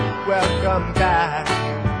welcome back.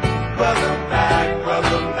 Welcome back,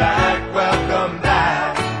 welcome back, welcome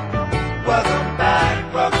back. Welcome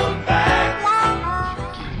back, welcome back.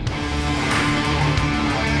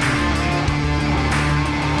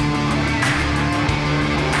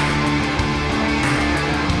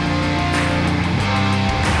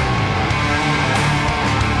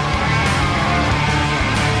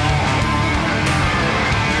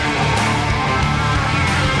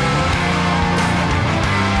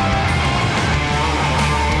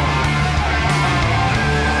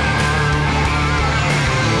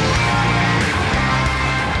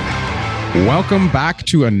 Welcome back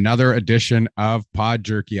to another edition of Pod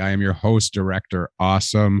Jerky. I am your host, Director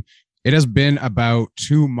Awesome. It has been about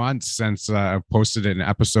 2 months since I've posted an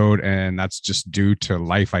episode, and that's just due to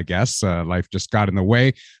life, I guess. Life just got in the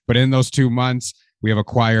way. But in those 2 months, we have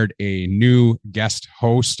acquired a new guest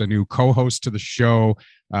host, a new co-host to the show.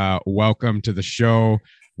 Welcome to the show.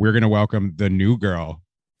 We're going to welcome the new girl.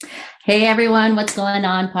 Hey, everyone. What's going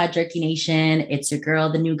on, Pod Jerky Nation? It's your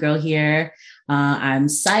girl, the new girl here. I'm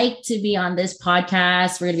psyched to be on this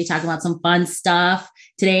podcast. We're going to be talking about some fun stuff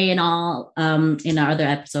today and all in our other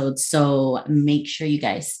episodes. So make sure you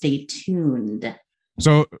guys stay tuned.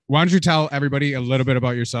 So why don't you tell everybody a little bit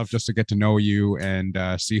about yourself just to get to know you and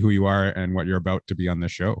see who you are and what you're about to be on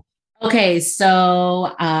this show. Okay,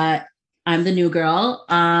 so I'm the new girl.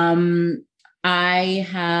 I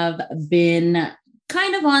have been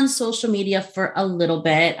kind of on social media for a little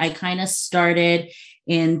bit. I kind of started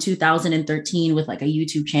in 2013 with like a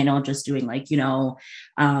YouTube channel, just doing like,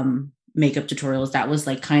 makeup tutorials. That was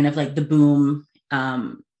like kind of like the boom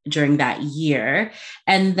during that year.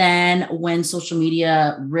 And then when social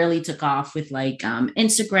media really took off with like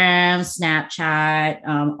Instagram, Snapchat,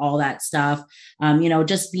 all that stuff,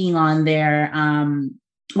 just being on there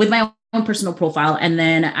with my own personal profile. And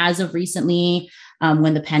then as of recently,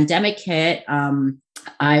 when the pandemic hit,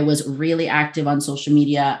 I was really active on social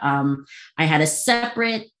media. I had a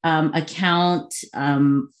separate account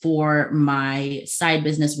for my side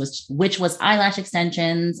business, which was eyelash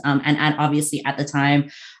extensions. And obviously at the time,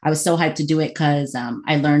 I was so hyped to do it because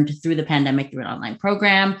I learned through the pandemic through an online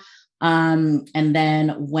program. And then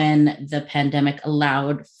when the pandemic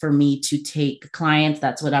allowed for me to take clients,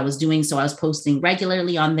 that's what I was doing. So I was posting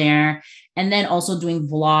regularly on there and then also doing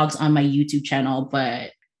vlogs on my YouTube channel.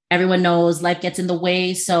 But everyone knows life gets in the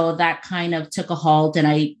way. So that kind of took a halt. And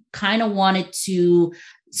I kind of wanted to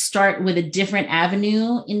start with a different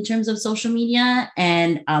avenue in terms of social media.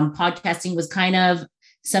 And podcasting was kind of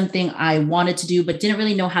something I wanted to do, but didn't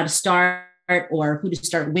really know how to start or who to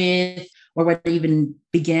start with or where to even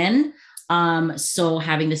begin. So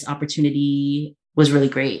having this opportunity was really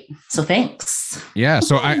great. So thanks. Yeah.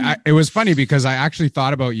 So it was funny because I actually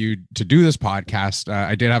thought about you to do this podcast.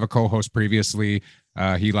 I did have a co-host previously.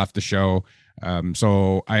 He left the show.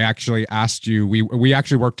 So I actually asked you, we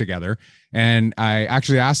actually worked together, and I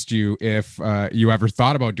actually asked you if you ever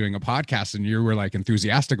thought about doing a podcast, and you were like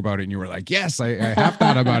enthusiastic about it. And you were like, yes, I have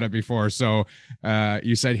thought about it before. So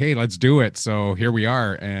you said, hey, let's do it. So here we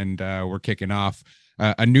are. And we're kicking off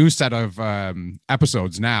a new set of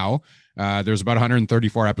episodes now. There's about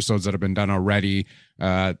 134 episodes that have been done already.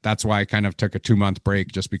 That's why I kind of took a 2-month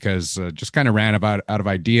break, just because just kind of ran out of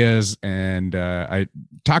ideas, and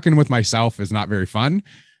talking with myself is not very fun.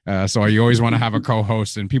 So you always want to have a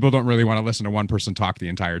co-host, and people don't really want to listen to one person talk the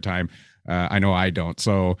entire time. I know I don't.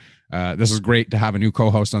 So this is great to have a new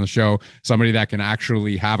co-host on the show, somebody that can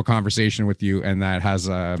actually have a conversation with you and that has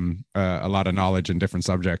a lot of knowledge in different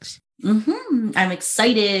subjects. Mm-hmm. I'm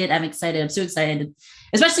excited. I'm so excited,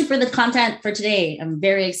 especially for the content for today. I'm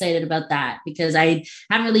very excited about that because I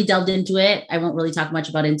haven't really delved into it. I won't really talk much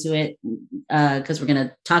about into it because we're going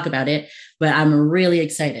to talk about it, but I'm really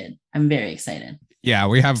excited. I'm very excited. Yeah,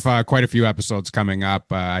 we have quite a few episodes coming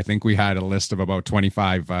up. I think we had a list of about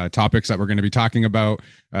 25 topics that we're going to be talking about,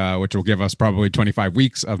 which will give us probably 25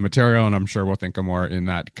 weeks of material. And I'm sure we'll think of more in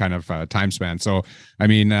that kind of time span. So, I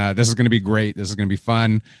mean, this is going to be great. This is going to be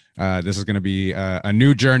fun. This is going to be a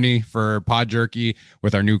new journey for Pod Jerky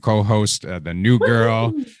with our new co-host, the new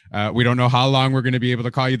girl. We don't know how long we're going to be able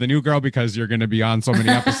to call you the new girl because you're going to be on so many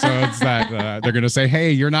episodes that they're going to say,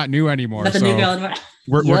 hey, you're not new anymore. Not the new girl anymore.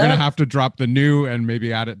 We're going to have to drop the new and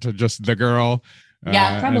maybe add it to just the girl.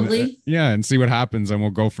 Yeah, probably. And see what happens, and we'll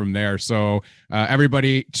go from there. So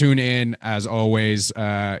everybody tune in as always.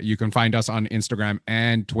 You can find us on Instagram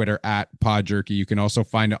and Twitter at Pod Jerky. You can also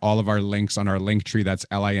find all of our links on our link tree. That's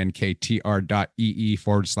linktr.ee/Pod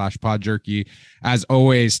Jerky. As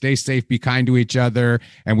always, stay safe, be kind to each other,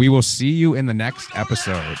 and we will see you in the next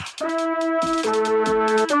episode.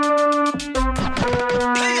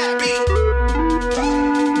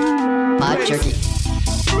 turkey.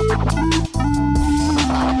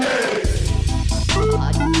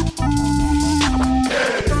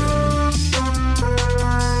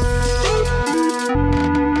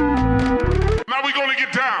 Now we're gonna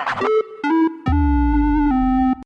get down.